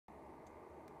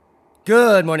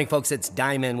Good morning, folks. It's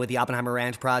Diamond with the Oppenheimer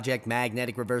Ranch Project,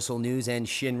 Magnetic Reversal News, and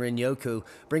Shinrin Yoku,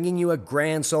 bringing you a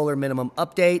grand solar minimum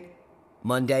update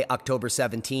Monday, October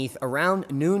 17th, around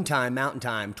noontime, Mountain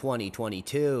Time,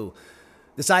 2022.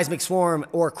 The seismic swarm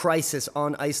or crisis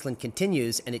on Iceland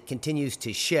continues, and it continues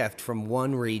to shift from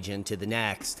one region to the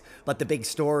next. But the big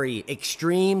story,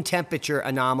 extreme temperature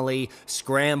anomaly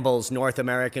scrambles North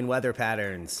American weather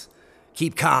patterns.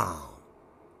 Keep calm.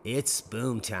 It's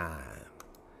boom time.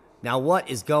 Now, what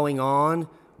is going on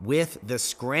with the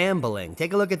scrambling?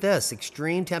 Take a look at this.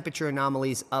 Extreme temperature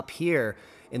anomalies up here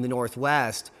in the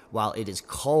northwest, while it is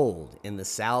cold in the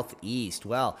southeast.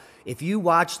 Well, if you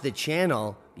watch the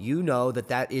channel, you know that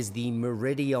that is the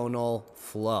meridional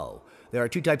flow. There are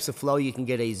two types of flow. You can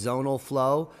get a zonal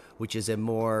flow, which is a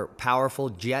more powerful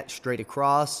jet straight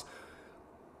across,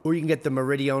 or you can get the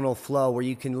meridional flow, where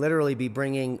you can literally be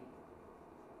bringing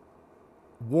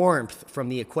warmth from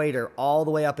the equator all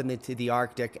the way up into the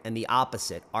Arctic, and the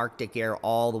opposite, Arctic air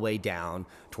all the way down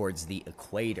towards the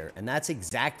equator. And that's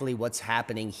exactly what's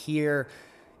happening here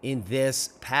in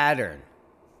this pattern,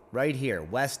 right here,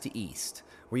 west to east,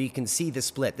 where you can see the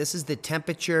split. This is the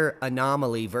temperature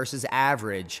anomaly versus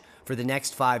average for the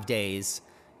next 5 days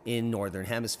in Northern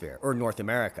Hemisphere, or North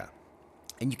America.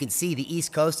 And you can see the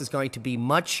East Coast is going to be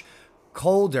much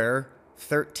colder,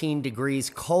 13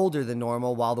 degrees colder than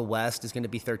normal, while the West is going to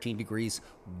be 13 degrees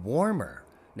warmer.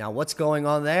 Now, what's going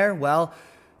on there? Well,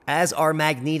 as our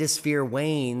magnetosphere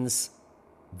wanes,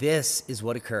 this is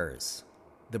what occurs.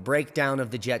 The breakdown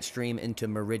of the jet stream into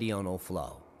meridional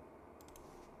flow.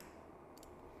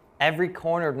 Every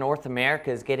corner of North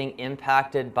America is getting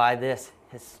impacted by this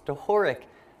historic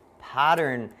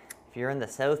pattern. If you're in the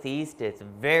southeast, it's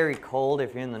very cold.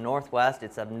 If you're in the northwest,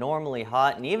 it's abnormally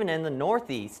hot. And even in the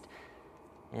northeast,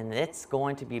 and it's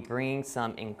going to be bringing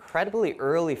some incredibly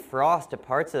early frost to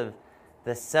parts of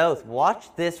the south.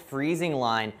 Watch this freezing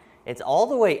line. It's all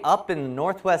the way up in the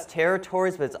Northwest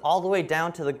Territories, but it's all the way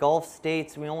down to the Gulf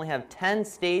states. We only have 10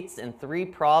 states and 3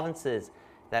 provinces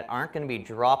that aren't going to be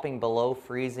dropping below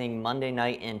freezing Monday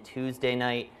night and Tuesday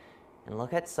night. And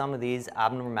look at some of these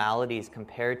abnormalities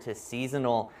compared to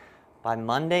seasonal. By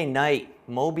Monday night,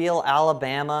 Mobile,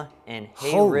 Alabama, and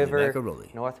Hay River,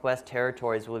 Northwest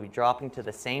Territories will be dropping to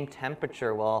the same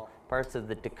temperature, while parts of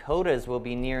the Dakotas will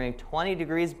be nearing 20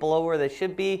 degrees below where they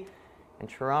should be. In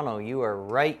Toronto, you are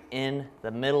right in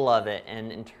the middle of it.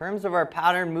 And in terms of our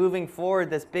pattern moving forward,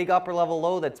 this big upper level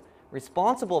low that's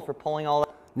responsible for pulling all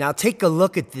that. Now take a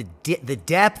look at the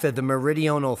depth of the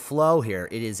meridional flow here.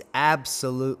 It is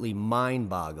absolutely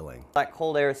mind-boggling. That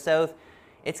cold air south,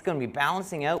 it's going to be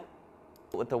balancing out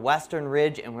with the western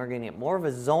ridge, and we're going to get more of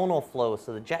a zonal flow,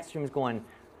 so the jet stream is going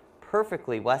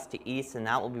perfectly west to east, and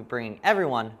that will be bringing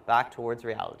everyone back towards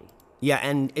reality. Yeah,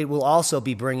 and it will also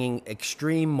be bringing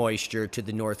extreme moisture to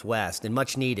the northwest, and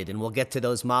much needed, and we'll get to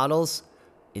those models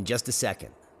in just a second.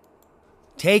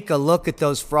 Take a look at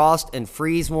those frost and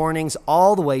freeze warnings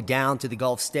all the way down to the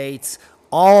Gulf states,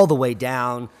 all the way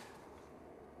down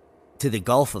to the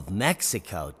Gulf of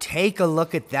Mexico. Take a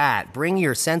look at that. Bring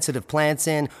your sensitive plants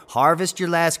in, harvest your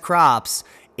last crops.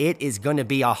 It is going to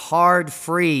be a hard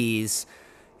freeze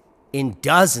in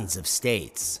dozens of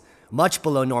states. Much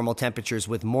below normal temperatures,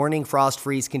 with morning frost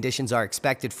freeze conditions are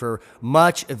expected for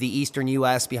much of the eastern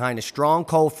U.S. behind a strong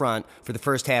cold front for the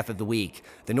first half of the week.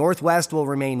 The northwest will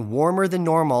remain warmer than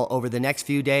normal over the next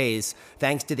few days,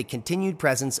 thanks to the continued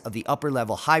presence of the upper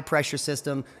level high pressure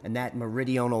system and that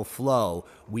meridional flow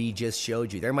we just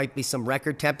showed you. There might be some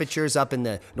record temperatures up in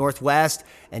the northwest,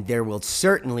 and there will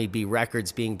certainly be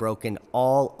records being broken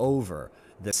all over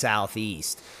the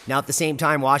southeast. Now, at the same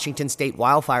time, Washington state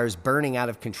wildfires burning out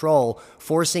of control,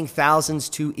 forcing thousands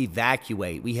to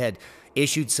evacuate. We had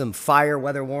issued some fire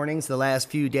weather warnings the last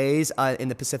few days in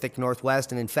the Pacific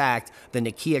Northwest, and in fact, the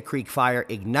Nakia Creek fire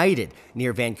ignited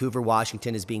near Vancouver,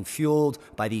 Washington, is being fueled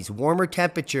by these warmer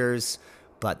temperatures,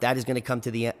 but that is going to come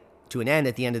to an end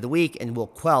at the end of the week and will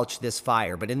quench this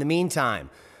fire. But in the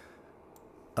meantime,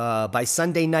 by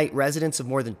Sunday night, residents of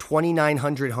more than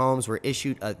 2,900 homes were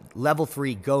issued a Level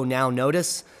 3 Go Now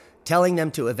notice, telling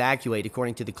them to evacuate,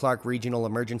 according to the Clark Regional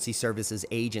Emergency Services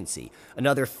Agency.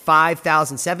 Another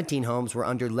 5,017 homes were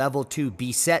under Level 2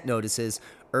 Be Set notices,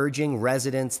 urging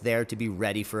residents there to be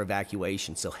ready for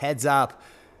evacuation. So heads up.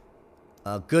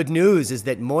 Good news is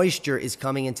that moisture is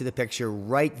coming into the picture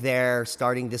right there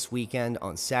starting this weekend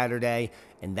on Saturday,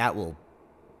 and that will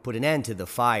put an end to the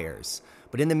fires.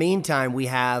 But in the meantime, we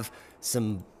have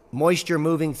some moisture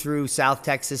moving through South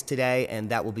Texas today, and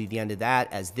that will be the end of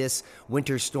that as this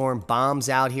winter storm bombs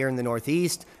out here in the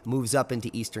northeast, moves up into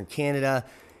eastern Canada.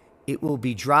 It will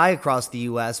be dry across the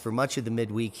U.S. for much of the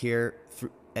midweek here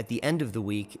at the end of the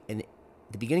week and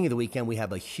the beginning of the weekend, we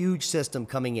have a huge system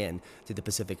coming in to the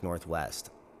Pacific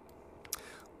Northwest.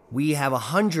 We have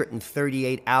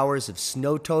 138 hours of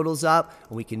snow totals up,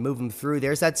 and we can move them through.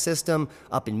 There's that system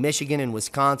up in Michigan and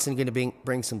Wisconsin going to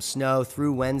bring some snow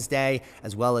through Wednesday,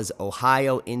 as well as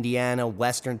Ohio, Indiana,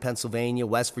 western Pennsylvania,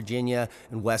 West Virginia,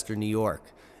 and western New York.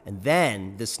 And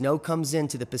then the snow comes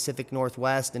into the Pacific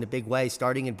Northwest in a big way,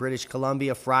 starting in British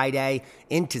Columbia Friday,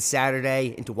 into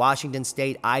Saturday, into Washington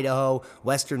State, Idaho,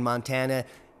 western Montana,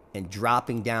 and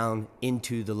dropping down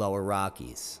into the lower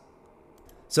Rockies.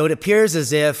 So it appears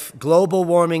as if global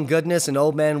warming goodness and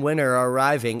old man winter are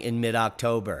arriving in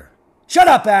mid-October. Shut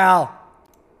up, Al!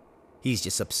 He's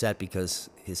just upset because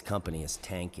his company is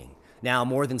tanking. Now,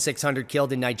 more than 600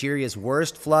 killed in Nigeria's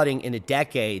worst flooding in a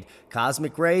decade.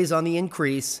 Cosmic rays on the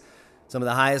increase. Some of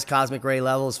the highest cosmic ray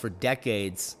levels for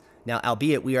decades. Now,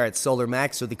 albeit we are at solar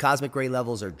max, so the cosmic ray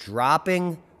levels are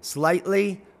dropping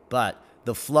slightly, but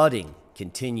the flooding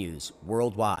continues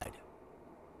worldwide.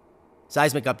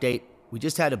 Seismic update. We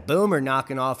just had a boomer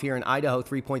knocking off here in Idaho,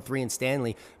 3.3 in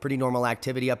Stanley. Pretty normal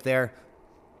activity up there.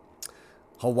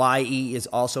 Hawaii is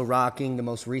also rocking. The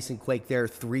most recent quake there,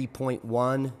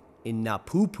 3.1 in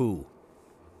Napupu.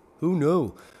 Who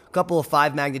knew? A couple of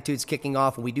 5 magnitudes kicking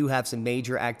off, and we do have some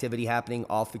major activity happening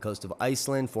off the coast of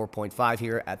Iceland, 4.5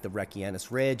 here at the Reykjanes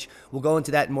Ridge. We'll go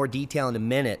into that in more detail in a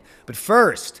minute. But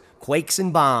first, quakes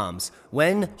and bombs.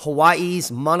 When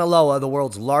Hawaii's Mauna Loa, the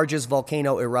world's largest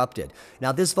volcano, erupted.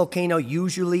 Now, this volcano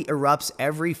usually erupts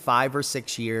every 5 or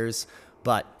 6 years,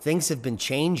 but things have been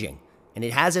changing, and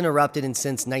it hasn't erupted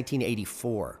since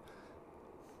 1984.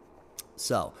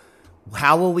 So,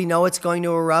 how will we know it's going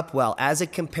to erupt? Well, as a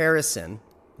comparison,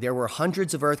 there were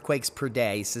hundreds of earthquakes per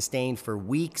day sustained for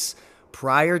weeks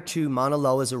prior to Mauna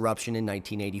Loa's eruption in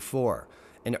 1984.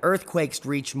 And earthquakes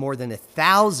reached more than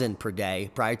 1,000 per day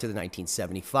prior to the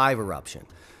 1975 eruption.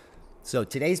 So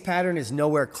today's pattern is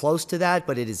nowhere close to that,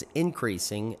 but it is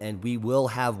increasing, and we will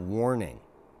have warning.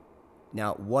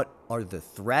 Now, what are the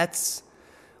threats?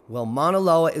 Well, Mauna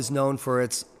Loa is known for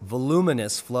its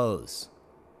voluminous flows.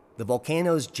 The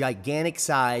volcano's gigantic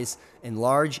size and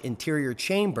large interior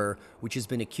chamber, which has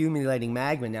been accumulating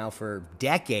magma now for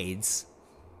decades,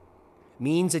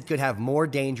 means it could have more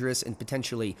dangerous and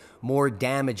potentially more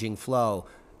damaging flow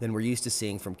than we're used to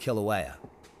seeing from Kilauea.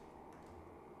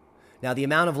 Now, the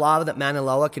amount of lava that Mauna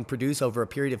Loa can produce over a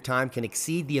period of time can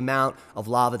exceed the amount of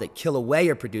lava that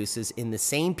Kilauea produces in the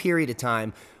same period of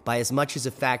time by as much as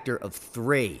a factor of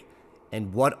 3.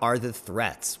 And what are the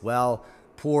threats? Well,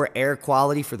 poor air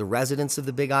quality for the residents of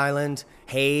the Big Island,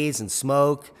 haze and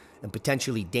smoke, and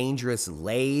potentially dangerous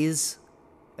lays,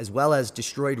 as well as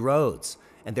destroyed roads.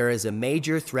 And there is a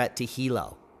major threat to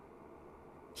Hilo.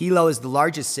 Hilo is the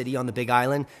largest city on the Big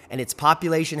Island, and its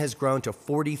population has grown to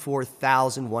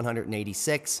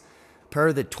 44,186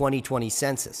 per the 2020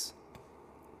 census.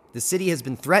 The city has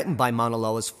been threatened by Mauna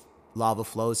Loa's lava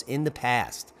flows in the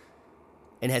past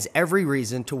and has every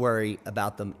reason to worry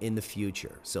about them in the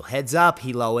future. So heads up,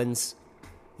 Hiloans,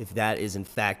 if that is in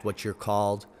fact what you're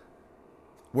called.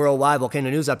 Worldwide volcano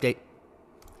news update.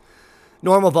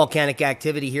 Normal volcanic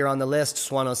activity here on the list.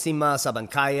 Swanosima,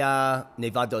 Sabancaya,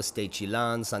 Nevados de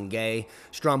Chillán, Sangay.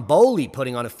 Stromboli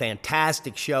putting on a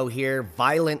fantastic show here.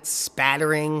 Violent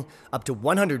spattering up to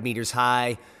 100 meters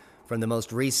high from the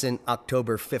most recent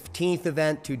October 15th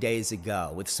event 2 days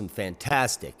ago with some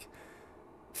fantastic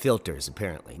filters,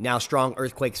 apparently. Now, strong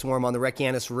earthquake swarm on the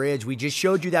Reykjanes Ridge. We just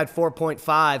showed you that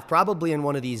 4.5, probably in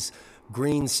one of these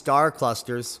green star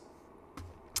clusters.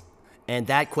 And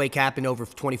that quake happened over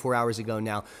 24 hours ago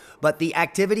now. But the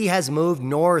activity has moved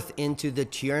north into the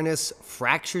Tiernes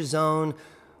fracture zone.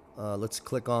 Let's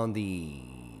click on the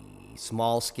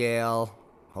small scale.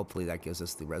 Hopefully that gives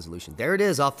us the resolution. There it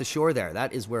is off the shore there.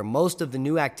 That is where most of the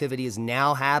new activity is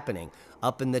now happening,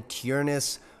 up in the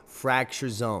Tiernes fracture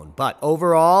zone. But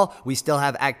overall, we still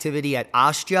have activity at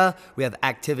Astja. We have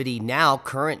activity now,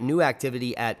 current new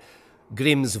activity at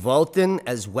Grimsvotn,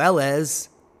 as well as,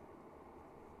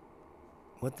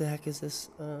 what the heck is this?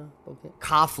 Okay.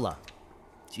 Kafla.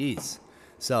 Jeez.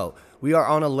 So we are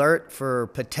on alert for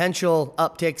potential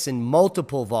upticks in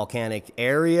multiple volcanic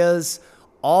areas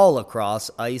all across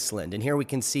Iceland. And here we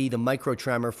can see the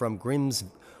microtremor from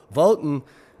Grimsvotn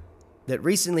that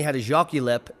recently had a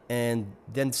jokulip, and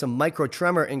then some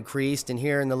microtremor increased. And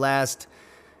here in the last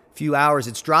few hours,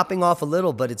 it's dropping off a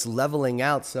little, but it's leveling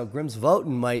out. So Grimsvotn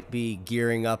might be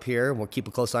gearing up here. We'll keep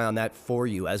a close eye on that for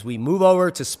you. As we move over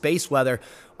to space weather,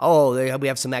 we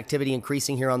have some activity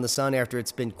increasing here on the sun after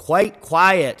it's been quite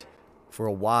quiet for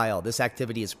a while. This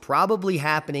activity is probably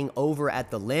happening over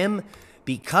at the limb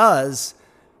because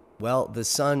Well, the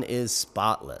sun is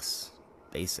spotless,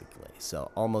 basically.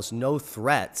 So almost no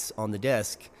threats on the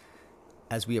disk.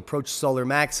 As we approach solar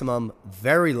maximum,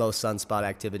 very low sunspot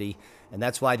activity. And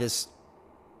that's why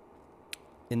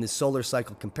in the solar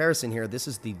cycle comparison here, this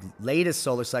is the latest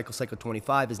solar cycle, cycle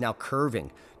 25, is now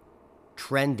curving,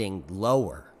 trending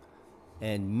lower,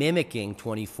 and mimicking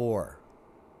 24.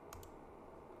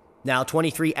 Now,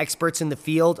 23 experts in the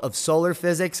field of solar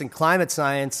physics and climate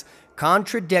science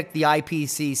contradict the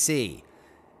IPCC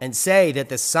and say that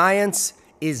the science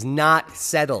is not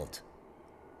settled.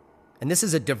 And this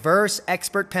is a diverse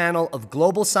expert panel of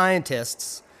global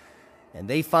scientists, and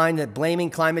they find that blaming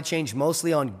climate change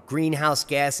mostly on greenhouse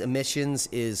gas emissions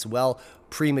is, well,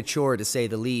 premature to say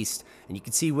the least. And you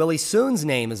can see Willie Soon's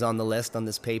name is on the list on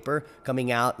this paper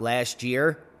coming out last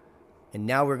year. And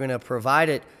now we're going to provide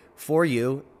it for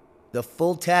you, the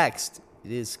full text.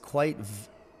 It is quite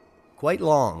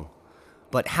long.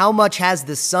 But how much has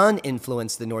the sun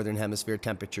influenced the Northern Hemisphere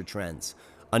temperature trends?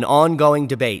 An ongoing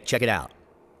debate. Check it out.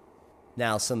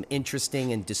 Now, some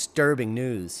interesting and disturbing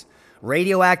news.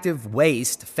 Radioactive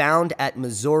waste found at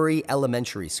Missouri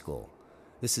Elementary School.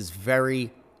 This is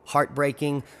very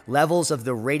heartbreaking. Levels of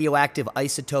the radioactive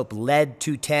isotope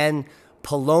lead-210,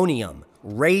 polonium,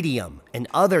 radium, and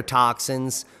other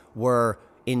toxins were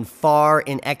far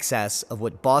in excess of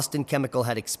what Boston Chemical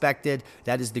had expected.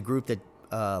 That is the group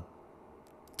that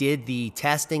did the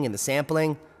testing and the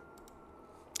sampling.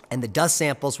 And the dust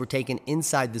samples were taken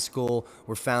inside the school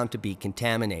were found to be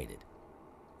contaminated.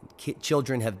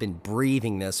 Children have been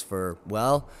breathing this for,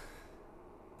 well,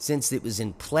 since it was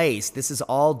in place. This is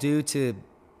all due to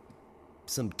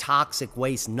some toxic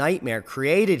waste nightmare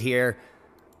created here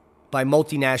by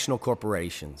multinational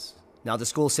corporations. Now, the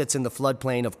school sits in the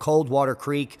floodplain of Coldwater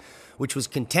Creek, which was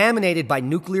contaminated by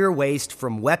nuclear waste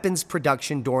from weapons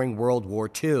production during World War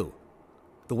II.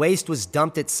 The waste was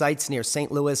dumped at sites near St.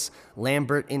 Louis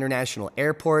Lambert International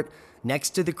Airport, next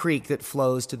to the creek that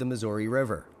flows to the Missouri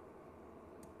River.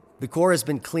 The Corps has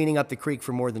been cleaning up the creek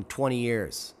for more than 20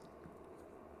 years.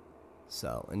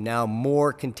 And now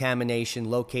more contamination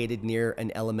located near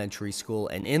an elementary school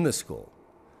and in the school.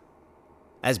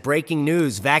 As breaking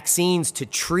news, vaccines to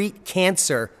treat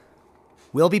cancer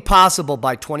will be possible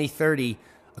by 2030,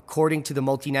 according to the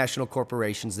multinational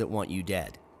corporations that want you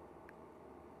dead.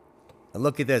 And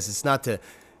look at this. It's not to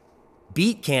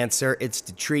beat cancer, it's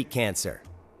to treat cancer.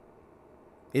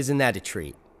 Isn't that a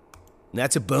treat? And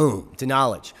that's a boom to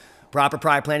knowledge. Proper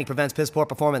prior planning prevents piss poor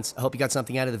performance. I hope you got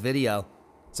something out of the video.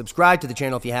 Subscribe to the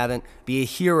channel if you haven't. Be a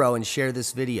hero and share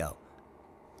this video.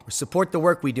 Or support the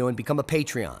work we do and become a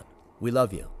Patreon. We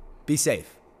love you. Be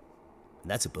safe.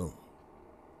 And that's a boom.